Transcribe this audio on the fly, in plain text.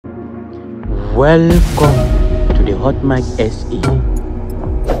Welcome to the Hot Mic SE.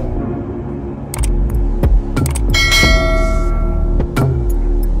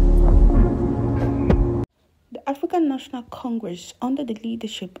 The African National Congress, under the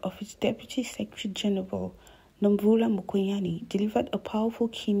leadership of its Deputy Secretary General, Nomvula Mokoyane, delivered a powerful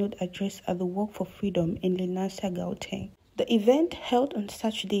keynote address at the Walk for Freedom in Lenasia Gauteng. The event, held on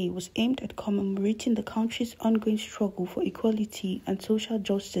Saturday, was aimed at commemorating the country's ongoing struggle for equality and social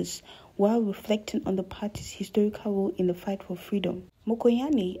justice while reflecting on the party's historical role in the fight for freedom.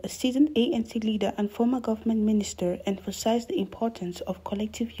 Mokoyane, a seasoned ANC leader and former government minister, emphasized the importance of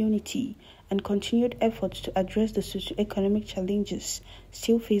collective unity and continued efforts to address the socio-economic challenges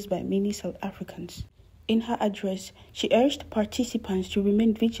still faced by many South Africans. In her address, she urged participants to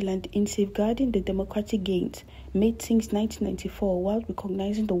remain vigilant in safeguarding the democratic gains made since 1994 while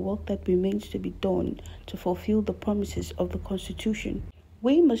recognizing the work that remains to be done to fulfill the promises of the Constitution.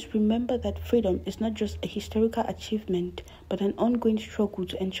 We must remember that freedom is not just a historical achievement, but an ongoing struggle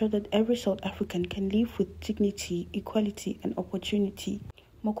to ensure that every South African can live with dignity, equality, and opportunity.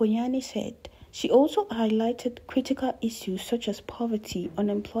 Mokoyane said. She also highlighted critical issues such as poverty,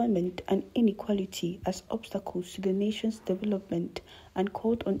 unemployment, and inequality as obstacles to the nation's development and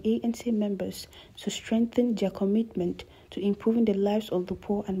called on ANC members to strengthen their commitment to improving the lives of the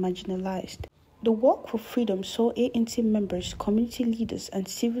poor and marginalized. The Walk for Freedom saw ANC members, community leaders, and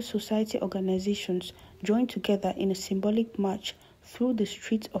civil society organizations join together in a symbolic march through the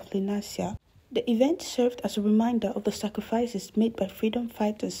streets of Lenasia. The event served as a reminder of the sacrifices made by freedom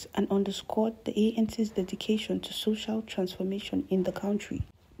fighters and underscored the ANC's dedication to social transformation in the country.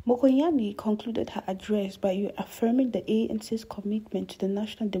 Mokoyane concluded her address by reaffirming the ANC's commitment to the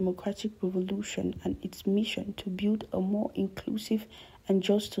national democratic revolution and its mission to build a more inclusive and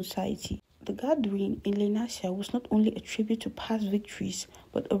just society. The gathering in Lenasia was not only a tribute to past victories,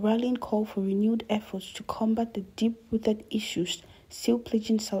 but a rallying call for renewed efforts to combat the deep-rooted issues still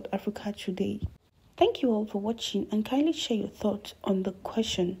plaguing South Africa today. Thank you all for watching and kindly share your thoughts on the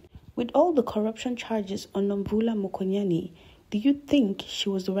question. With all the corruption charges on Nomvula Mokoyane, do you think she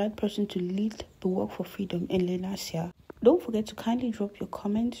was the right person to lead the Walk for Freedom in Lenasia? Don't forget to kindly drop your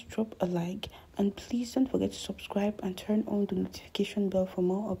comments, drop a like, and please don't forget to subscribe and turn on the notification bell for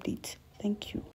more updates. Thank you.